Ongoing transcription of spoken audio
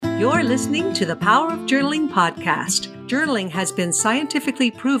You're listening to the Power of Journaling podcast. Journaling has been scientifically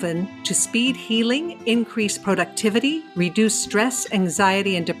proven to speed healing, increase productivity, reduce stress,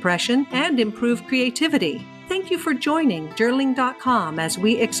 anxiety, and depression, and improve creativity. Thank you for joining journaling.com as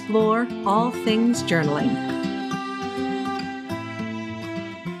we explore all things journaling.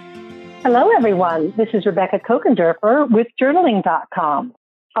 Hello, everyone. This is Rebecca Kokendorfer with journaling.com.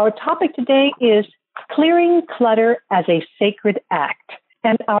 Our topic today is clearing clutter as a sacred act.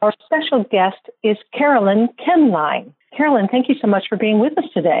 And our special guest is CAROLYN KOEHNLINE. CAROLYN, thank you so much for being with us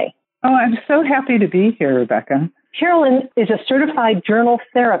today. Oh, I'm so happy to be here, Rebecca. CAROLYN is a certified journal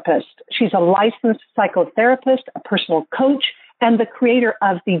therapist. She's a licensed psychotherapist, a personal coach, and the creator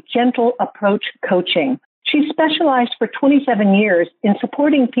of the Gentle Approach Coaching. She specialized for 27 years in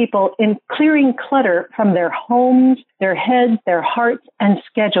supporting people in clearing clutter from their homes, their heads, their hearts, and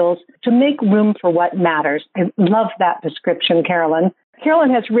schedules to make room for what matters. I love that description, CAROLYN.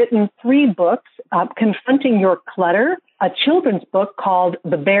 CAROLYN has written 3 books, Confronting Your Clutter, a children's book called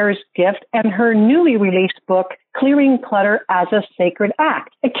The Bear's Gift, and her newly released book, Clearing Clutter as a Sacred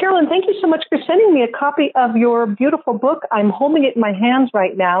Act. And CAROLYN, thank you so much for sending me a copy of your beautiful book. I'm holding it in my hands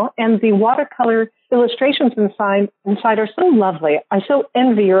right now, and the watercolor illustrations inside are so lovely. I so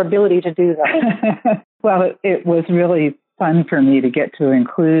envy your ability to do that. Well, it was really fun for me to get to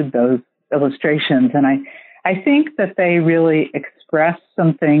include those illustrations, and I think that they really express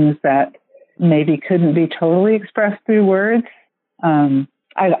some things that maybe couldn't be totally expressed through words.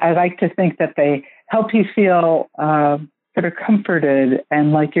 I like to think that they help you feel sort of comforted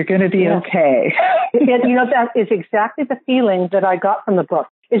and like you're going to be okay. That is exactly the feeling that I got from the book.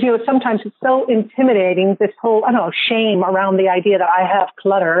 Sometimes it's so intimidating, this whole, shame around the idea that I have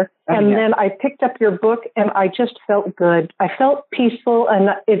clutter. And then I picked up your book and I just felt good. I felt peaceful and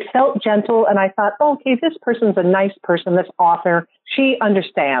it felt gentle. And I thought, okay, this person's a nice person, this author. She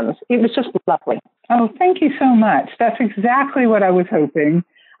understands. It was just lovely. Oh, thank you so much. That's exactly what I was hoping.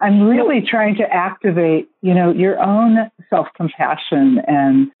 I'm really trying to activate, your own self-compassion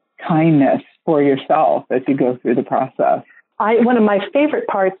and kindness for yourself as you go through the process. One of my favorite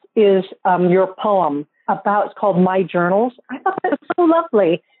parts is your poem it's called My Journals. I thought that was so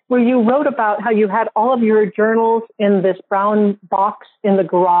lovely, where you wrote about how you had all of your journals in this brown box in the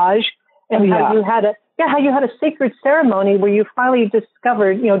garage, and how you had a sacred ceremony where you finally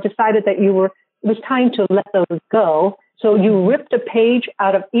decided that it was time to let those go. So you ripped a page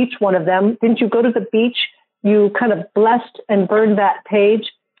out of each one of them. Didn't you go to the beach? You kind of blessed and burned that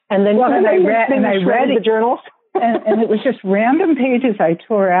page, and then I read the journals. and it was just random pages I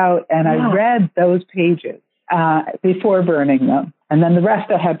tore out, and I read those pages before burning them, and then the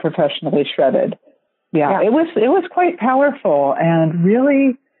rest I had professionally shredded. Yeah, it was quite powerful, and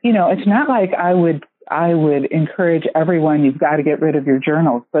really, it's not like I would encourage everyone, you've got to get rid of your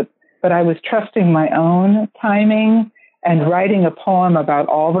journals, but I was trusting my own timing, and writing a poem about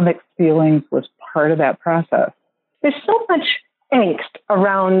all the mixed feelings was part of that process. There's so much angst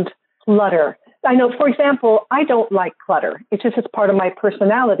around clutter. I know, for example, I don't like clutter. It's part of my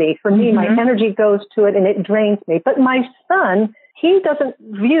personality. For me, my energy goes to it and it drains me. But my son, he doesn't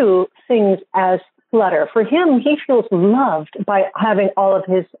view things as clutter. For him, he feels loved by having all of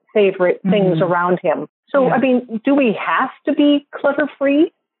his favorite things around him. So, do we have to be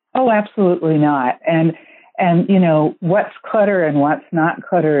clutter-free? Oh, absolutely not. And what's clutter and what's not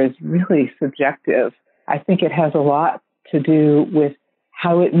clutter is really subjective. I think it has a lot to do with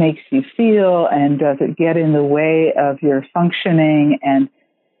how it makes you feel, and does it get in the way of your functioning, and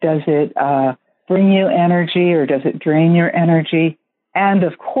does it bring you energy or does it drain your energy? And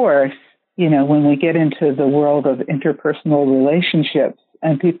of course, when we get into the world of interpersonal relationships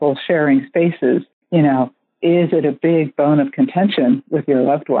and people sharing spaces, is it a big bone of contention with your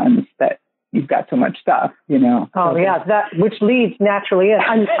loved ones that you've got so much stuff, Oh, yeah, that which leads naturally in.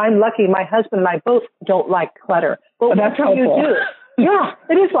 I'm lucky. My husband and I both don't like clutter. But that's what do you do? Yeah,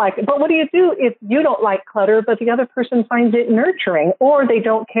 it is but what do you do if you don't like clutter, but the other person finds it nurturing, or they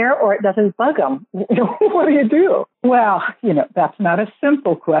don't care, or it doesn't bug them? What do you do? Well, that's not a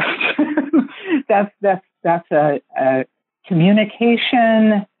simple question. that's a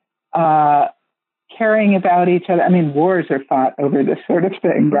communication, caring about each other. Wars are fought over this sort of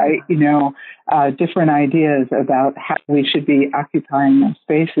thing, right? Different ideas about how we should be occupying those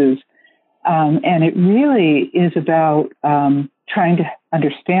spaces. And it really is about trying to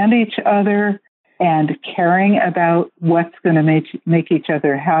understand each other and caring about what's going to make each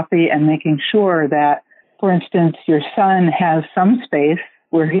other happy, and making sure that, for instance, your son has some space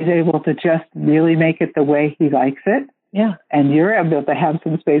where he's able to just really make it the way he likes it. Yeah. And you're able to have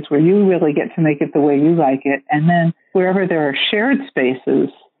some space where you really get to make it the way you like it. And then wherever there are shared spaces,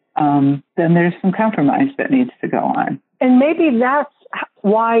 then there's some compromise that needs to go on. And maybe that's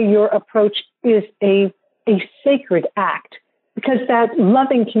why your approach is a sacred act, because that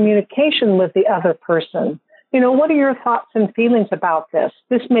loving communication with the other person. What are your thoughts and feelings about this?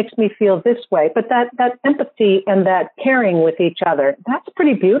 This makes me feel this way. But that empathy and that caring with each other, that's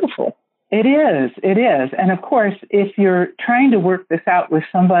pretty beautiful. It is. And of course, if you're trying to work this out with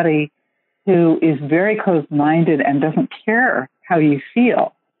somebody who is very closed-minded and doesn't care how you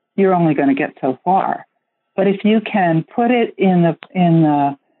feel, you're only going to get so far. But if you can put it in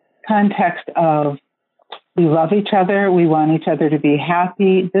the context of, we love each other, we want each other to be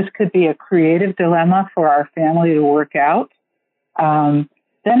happy, this could be a creative dilemma for our family to work out, then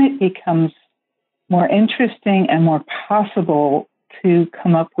it becomes more interesting and more possible to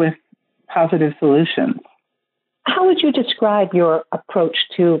come up with positive solutions. How would you describe your approach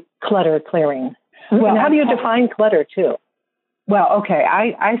to clutter clearing? Well, and how do you define clutter, too? Well, okay,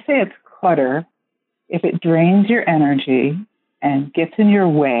 I say it's clutter if it drains your energy and gets in your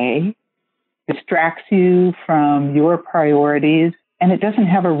way, distracts you from your priorities, and it doesn't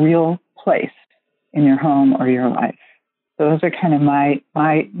have a real place in your home or your life. So those are kind of my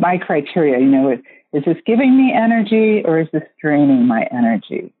criteria. Is this giving me energy or is this draining my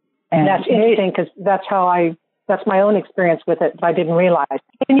energy? And that's interesting, because that's my own experience with it, but I didn't realize.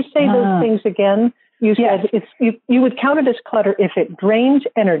 Can you say those things again? You said you would count it as clutter if it drains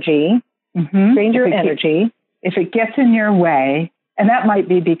energy, drains your energy. If it gets in your way, and that might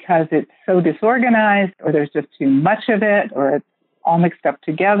be because it's so disorganized or there's just too much of it or it's all mixed up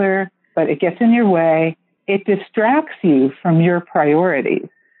together, but it gets in your way, it distracts you from your priorities,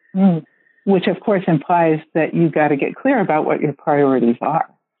 which of course implies that you've got to get clear about what your priorities are.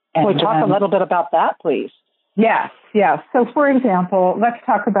 Well, talk a little bit about that, please. Yes. So for example, let's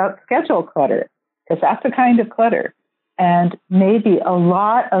talk about schedule clutter, because that's a kind of clutter. And maybe a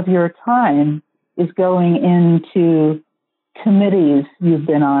lot of your time is going into committees you've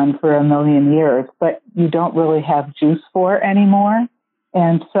been on for a million years, but you don't really have juice for anymore.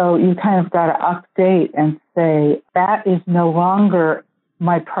 And so you kind of got to update and say, that is no longer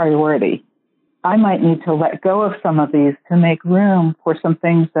my priority. I might need to let go of some of these to make room for some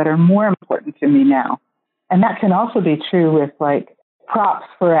things that are more important to me now. And that can also be true with like props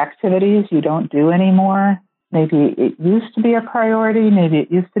for activities you don't do anymore. Maybe it used to be a priority. Maybe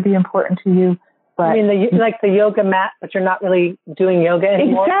it used to be important to you. But I mean, like the yoga mat, but you're not really doing yoga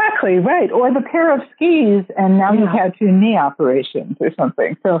anymore? Exactly, right. Or the pair of skis, and now you've had 2 knee operations or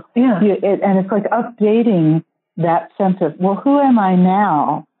something. So, and it's like updating that sense of, well, who am I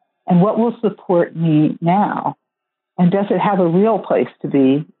now? And what will support me now? And does it have a real place to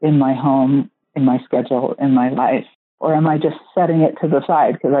be in my home, in my schedule, in my life? Or am I just setting it to the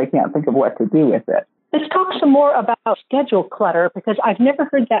side because I can't think of what to do with it? Let's talk some more about schedule clutter, because I've never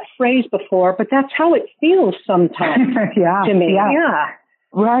heard that phrase before, but that's how it feels sometimes to me. Yeah.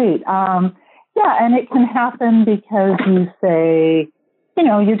 Right. And it can happen because you say,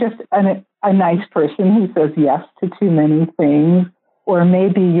 you're just a nice person who says yes to too many things, or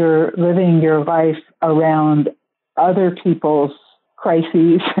maybe you're living your life around other people's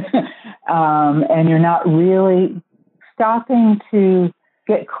crises, and you're not really stopping to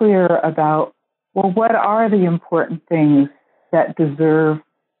get clear about, well, what are the important things that deserve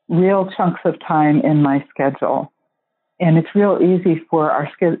real chunks of time in my schedule? And it's real easy for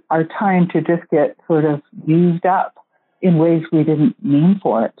our time to just get sort of used up in ways we didn't mean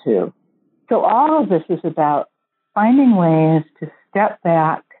for it to. So all of this is about finding ways to step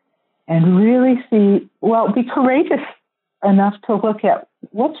back and really see, be courageous enough to look at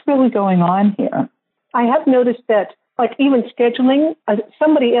what's really going on here. I have noticed that, like even scheduling,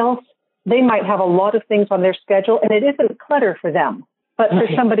 somebody else, they might have a lot of things on their schedule and it isn't clutter for them. But for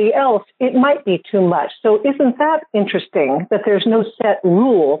somebody else, it might be too much. So isn't that interesting that there's no set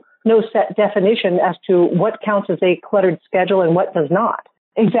rule, no set definition as to what counts as a cluttered schedule and what does not?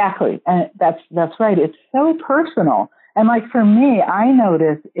 Exactly. And that's right. It's so personal. And like for me, I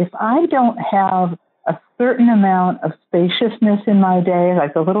notice if I don't have a certain amount of spaciousness in my day,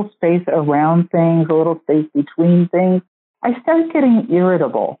 like a little space around things, a little space between things, I start getting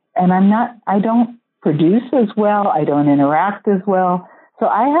irritable. And I don't produce as well. I don't interact as well. So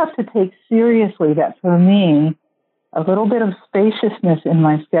I have to take seriously that for me, a little bit of spaciousness in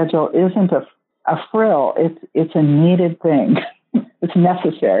my schedule isn't a frill. It's a needed thing. It's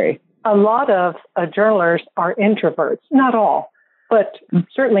necessary. A lot of journalers are introverts. Not all, but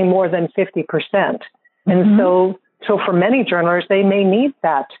certainly more than 50%. And so for many journalers, they may need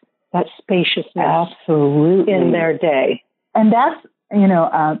that spaciousness in their day. And that's,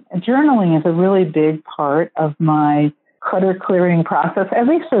 journaling is a really big part of my clutter clearing process, at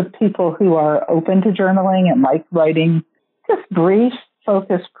least with people who are open to journaling and like writing just brief,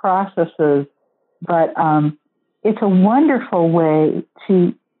 focused processes. But it's a wonderful way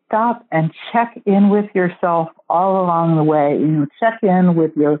to stop and check in with yourself all along the way. Check in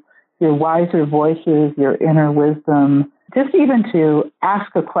with your wiser voices, your inner wisdom, just even to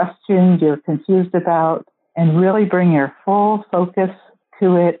ask a question you're confused about and really bring your full focus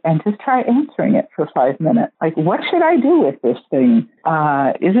to it and just try answering it for 5 minutes. Like, what should I do with this thing?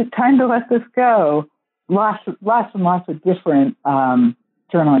 Is it time to let this go? Lots and lots of different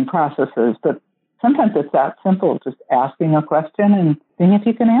journaling processes, but sometimes it's that simple, just asking a question and seeing if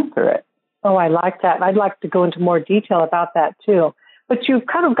you can answer it. Oh, I like that. I'd like to go into more detail about that too. But you've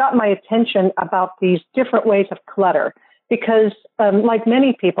kind of got my attention about these different ways of clutter because, like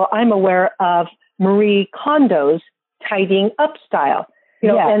many people, I'm aware of Marie Kondo's tidying up style.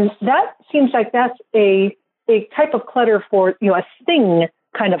 Yes. And that seems like that's a type of clutter for, a thing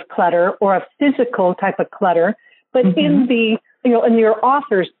kind of clutter or a physical type of clutter. But in in your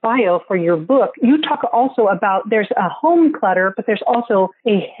author's bio for your book, you talk also about there's a home clutter, but there's also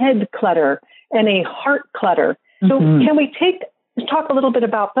a head clutter and a heart clutter. So can we talk a little bit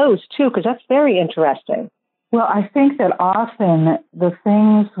about those too? Because that's very interesting. Well, I think that often the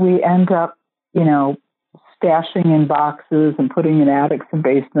things we end up, stashing in boxes and putting in attics and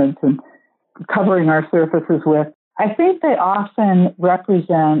basements and covering our surfaces with, I think they often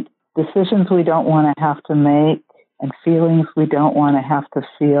represent decisions we don't want to have to make and feelings we don't want to have to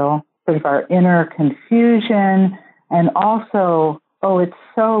feel, sort of our inner confusion. And also, it's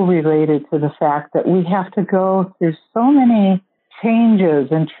so related to the fact that we have to go through so many changes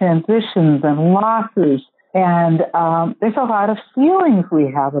and transitions and losses. And there's a lot of feelings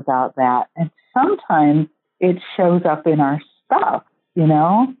we have about that. And sometimes it shows up in our stuff,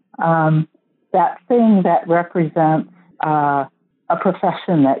 that thing that represents a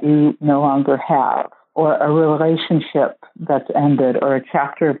profession that you no longer have, or a relationship that's ended, or a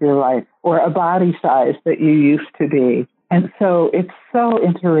chapter of your life, or a body size that you used to be. And so it's so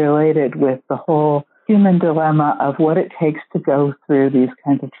interrelated with the whole human dilemma of what it takes to go through these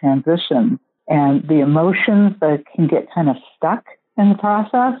kinds of transitions and the emotions that can get kind of stuck in the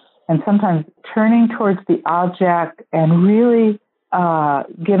process. And sometimes turning towards the object and really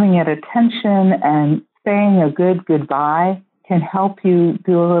giving it attention and saying a good goodbye can help you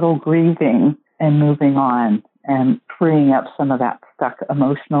do a little grieving and moving on and freeing up some of that stuck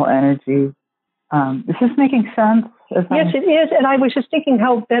emotional energy. Is this making sense? Yes, it is. And I was just thinking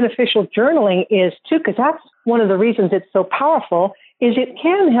how beneficial journaling is too, because that's one of the reasons it's so powerful, is it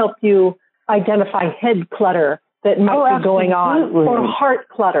can help you identify head clutter that might be going on, or heart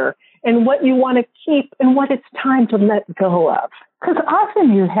clutter, and what you want to keep and what it's time to let go of. Because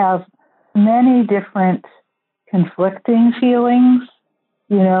often you have many different conflicting feelings,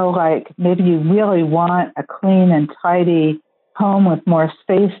 like maybe you really want a clean and tidy home with more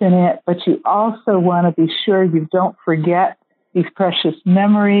space in it, but you also want to be sure you don't forget these precious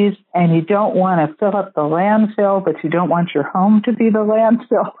memories, and you don't want to fill up the landfill, but you don't want your home to be the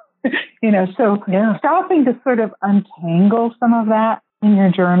landfill. Stopping to sort of untangle some of that in your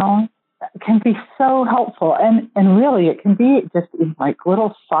journal can be so helpful. And really, it can be just in like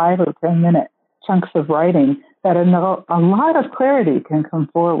little 5 or 10 minute chunks of writing that a lot of clarity can come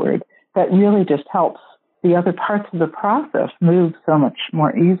forward that really just helps the other parts of the process move so much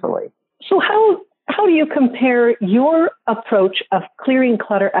more easily. So how do you compare your approach of clearing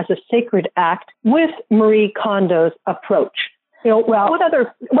clutter as a sacred act with Marie Kondo's approach?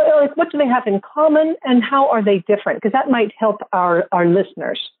 What do they have in common, and how are they different? Because that might help our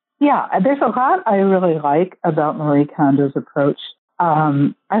listeners. Yeah, there's a lot I really like about Marie Kondo's approach.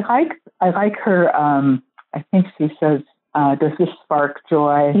 I like her. I think she says, "Does this spark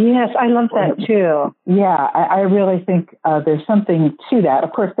joy?" Yes, I love that too. Yeah, I really think there's something to that.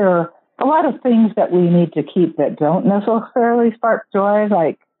 Of course, there are a lot of things that we need to keep that don't necessarily spark joy,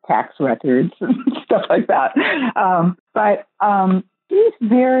 like tax records and stuff like that. But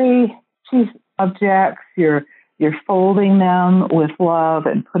she's objects. You're folding them with love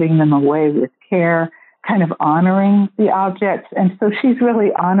and putting them away with care, kind of honoring the objects. And so she's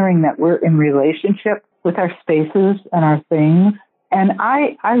really honoring that we're in relationship with our spaces and our things. And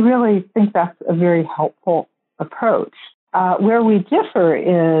I really think that's a very helpful approach. Where we differ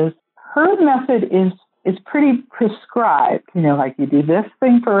is her method is pretty prescribed. Like you do this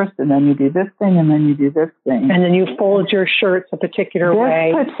thing first, and then you do this thing, and then you do this thing. And then you fold your shirts a particular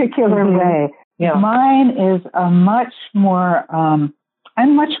way. This particular way. Yeah. Mine is I'm much more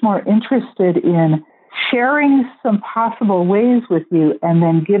interested in sharing some possible ways with you and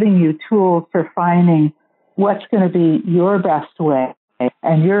then giving you tools for finding, what's going to be your best way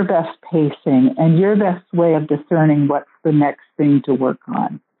and your best pacing and your best way of discerning what's the next thing to work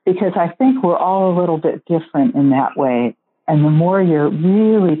on. Because I think we're all a little bit different in that way. And the more you're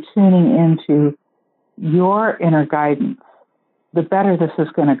really tuning into your inner guidance, the better this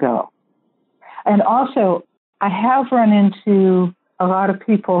is going to go. And also, I have run into a lot of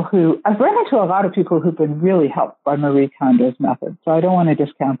people who've been really helped by Marie Kondo's method. So I don't want to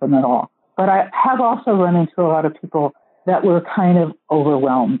discount them at all. But I have also run into a lot of people that were kind of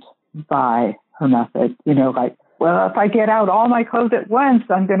overwhelmed by her method. You know, like, well, if I get out all my clothes at once,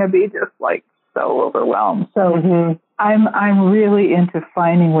 I'm going to be just like so overwhelmed. So I'm really into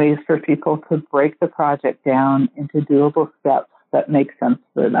finding ways for people to break the project down into doable steps that make sense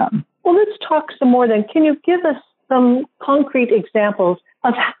for them. Well, let's talk some more then. Can you give us some concrete examples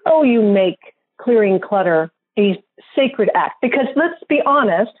of how you make clearing clutter a sacred act? Because let's be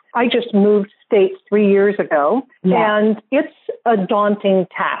honest, I just moved states 3 years ago, and it's a daunting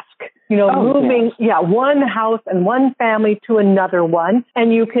task. You know, moving one house and one family to another one,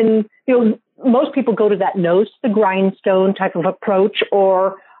 and you can, most people go to that nose to the grindstone type of approach,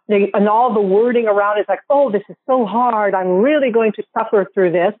 and all the wording around is like, oh, this is so hard. I'm really going to suffer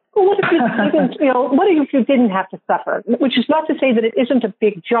through this. But what if you didn't, what if you didn't have to suffer? Which is not to say that it isn't a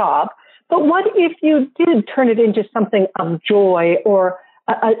big job, but what if you did turn it into something of joy or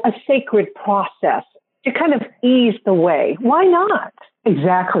a sacred process to kind of ease the way? Why not?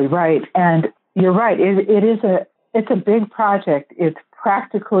 Exactly right. And you're right. It's a big project. It's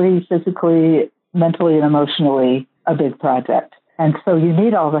practically, physically, mentally, and emotionally a big project. And so you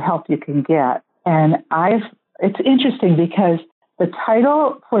need all the help you can get. And it's interesting because the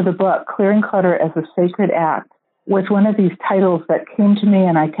title for the book, Clearing Clutter as a Sacred Act, was one of these titles that came to me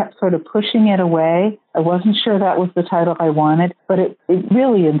and I kept sort of pushing it away. I wasn't sure that was the title I wanted, but it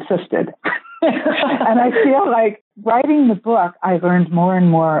really insisted. And I feel like writing the book, I learned more and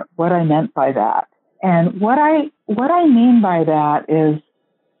more what I meant by that. And what I mean by that is,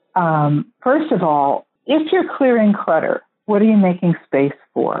 first of all, if you're clearing clutter, what are you making space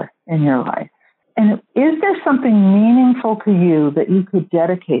for in your life? And is there something meaningful to you that you could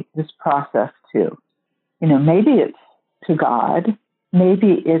dedicate this process to? Maybe it's to God.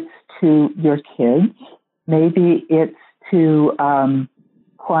 Maybe it's to your kids. Maybe it's to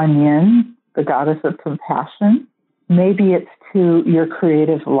Kuan Yin, the goddess of compassion. Maybe it's to your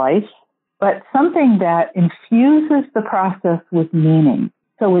creative life. But something that infuses the process with meaning.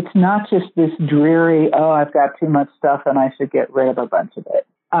 So it's not just this dreary, I've got too much stuff and I should get rid of a bunch of it.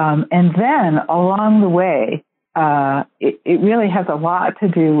 And then along the way, it really has a lot to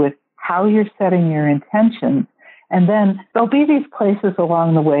do with how you're setting your intentions. And then there'll be these places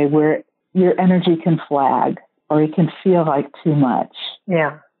along the way where your energy can flag or it can feel like too much.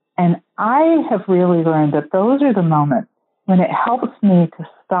 Yeah. And I have really learned that those are the moments when it helps me to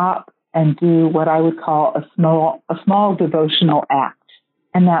stop and do what I would call a small devotional act.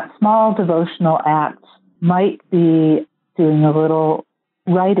 And that small devotional act might be doing a little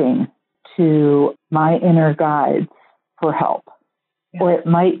writing to my inner guides for help. Yeah. Or it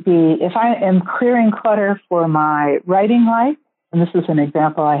might be, if I am clearing clutter for my writing life, and this is an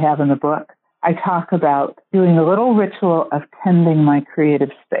example I have in the book, I talk about doing a little ritual of tending my creative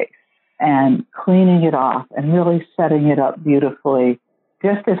space and cleaning it off and really setting it up beautifully,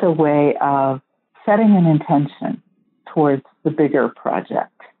 just as a way of setting an intention towards the bigger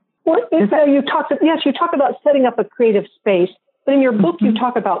project. Well, you talk about setting up a creative space, but in your book you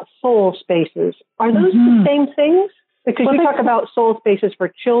talk about soul spaces. Are those the same things? Because you talk about soul spaces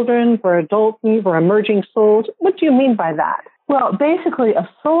for children, for adults, for emerging souls. What do you mean by that? Well, basically, a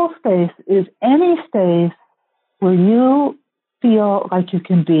soul space is any space where you feel like you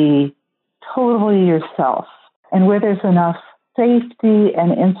can be totally yourself and where there's enough safety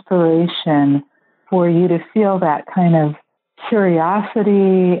and inspiration for you to feel that kind of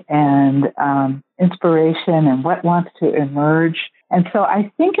curiosity and inspiration and what wants to emerge. And so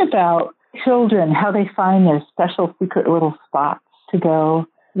I think about children, how they find their special secret little spots to go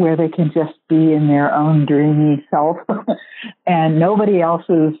where they can just be in their own dreamy self and nobody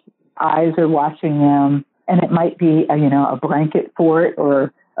else's eyes are watching them. And it might be a blanket fort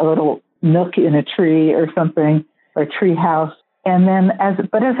or a little nook in a tree or something, or a tree house. And then as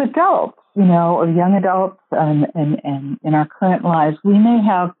adults, or young adults and in our current lives, we may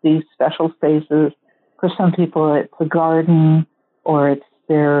have these special spaces. For some people, it's a garden or it's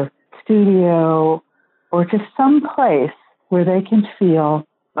their studio or just some place where they can feel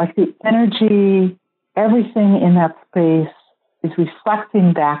like the energy, everything in that space is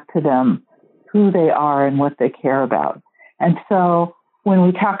reflecting back to them who they are and what they care about. And so when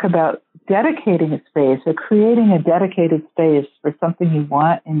we talk about dedicating a space or creating a dedicated space for something you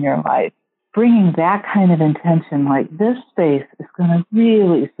want in your life, bringing that kind of intention, like this space is going to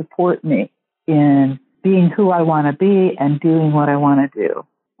really support me in being who I want to be and doing what I want to do.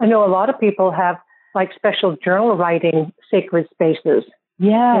 I know a lot of people have like special journal writing sacred spaces.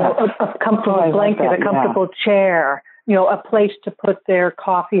 Yeah. A comfortable blanket, a comfortable chair, a place to put their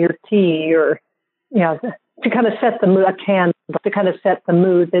coffee or tea or, to kind of set the mood, a candle, to kind of set the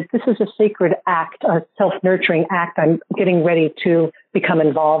mood that this is a sacred act, a self-nurturing act I'm getting ready to become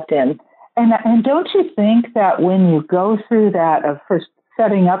involved in. And don't you think that when you go through that of first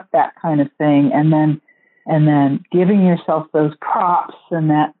setting up that kind of thing and then giving yourself those props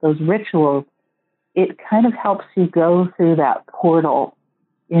and those rituals, it kind of helps you go through that portal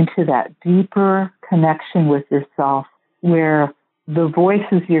into that deeper connection with yourself where the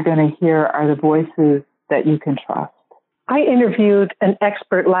voices you're going to hear are the voices that you can trust. I interviewed an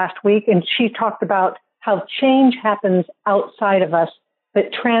expert last week, and she talked about how change happens outside of us,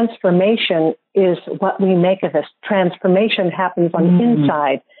 but transformation is what we make of us. Transformation happens on the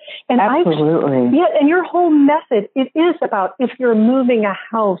inside. And absolutely. And your whole method, it is about if you're moving a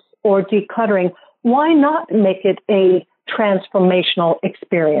house or decluttering, why not make it a transformational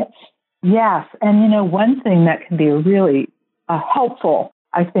experience? Yes. And, one thing that can be really helpful,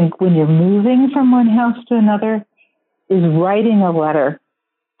 I think, when you're moving from one house to another is writing a letter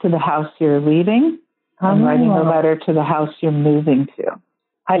to the house you're leaving and writing a letter to the house you're moving to.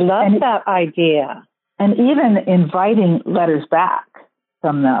 I love that idea. And even inviting letters back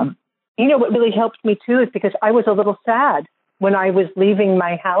from them. What really helped me too is because I was a little sad when I was leaving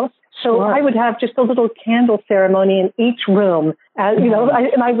my house. So sure. I would have just a little candle ceremony in each room, and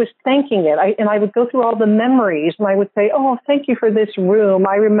I was thanking it. I would go through all the memories, and I would say, "Oh, thank you for this room.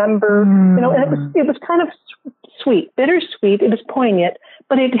 I remember." And it was kind of sweet, bittersweet. It was poignant,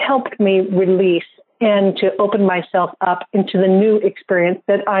 but it helped me release and to open myself up into the new experience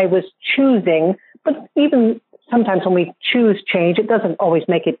that I was choosing. But even sometimes when we choose change, it doesn't always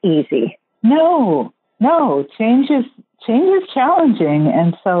make it easy. No, change is challenging.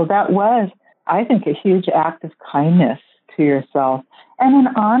 And so that was, I think, a huge act of kindness to yourself. And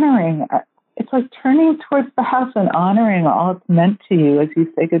in honoring, it's like turning towards the house and honoring all it's meant to you as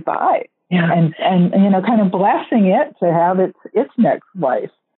you say goodbye. Yeah. And kind of blessing it to have its next life.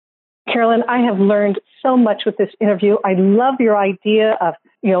 Carolyn, I have learned so much with this interview. I love your idea of,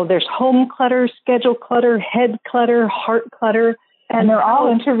 there's home clutter, schedule clutter, head clutter, heart clutter. And they're all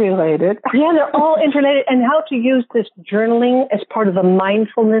interrelated. Yeah, they're all interrelated. And how to use this journaling as part of the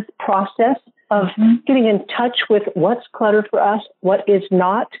mindfulness process of getting in touch with what's clutter for us, what is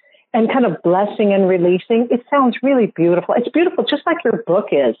not, and kind of blessing and releasing. It sounds really beautiful. It's beautiful, just like your book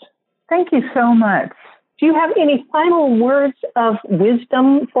is. Thank you so much. Do you have any final words of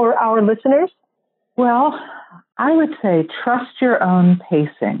wisdom for our listeners? Well, I would say trust your own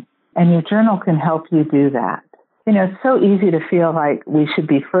pacing, and your journal can help you do that. It's so easy to feel like we should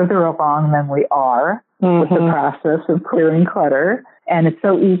be further along than we are with the process of clearing clutter. And it's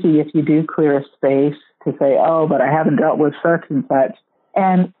so easy if you do clear a space to say, oh, but I haven't dealt with such and such.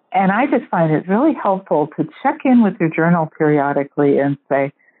 And I just find it really helpful to check in with your journal periodically and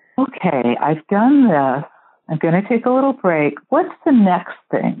say, okay, I've done this. I'm going to take a little break. What's the next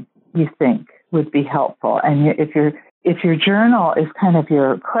thing you think would be helpful? And if your journal is kind of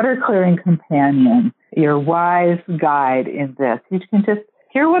your clutter clearing companion, your wise guide in this, you can just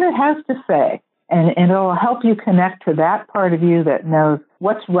hear what it has to say, and it'll help you connect to that part of you that knows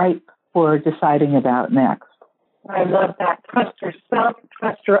what's right for deciding about next. I love that. Trust yourself,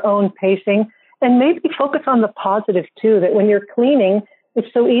 trust your own pacing, and maybe focus on the positive too, that when you're cleaning, it's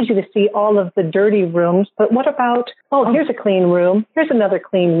so easy to see all of the dirty rooms, but what about, here's a clean room, here's another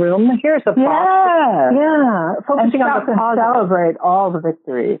clean room, here's a box. Yeah. Focusing on the positive. Celebrate all the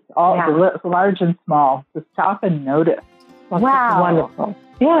victories, the large and small. Just stop and notice. Wow. Wonderful.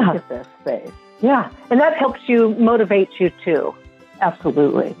 Yeah. Look at this space. Yeah. And that helps you, motivates you too.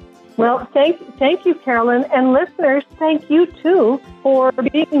 Absolutely. Well, thank you, Carolyn. And listeners, thank you too for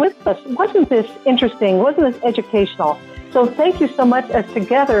being with us. Wasn't this interesting? Wasn't this educational? So thank you so much, as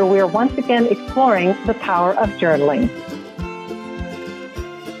together we are once again exploring the power of journaling.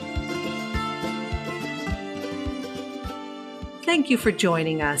 Thank you for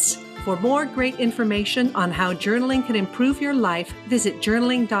joining us. For more great information on how journaling can improve your life, visit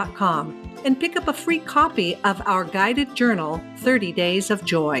journaling.com and pick up a free copy of our guided journal, 30 Days of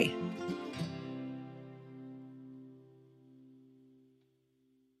Joy.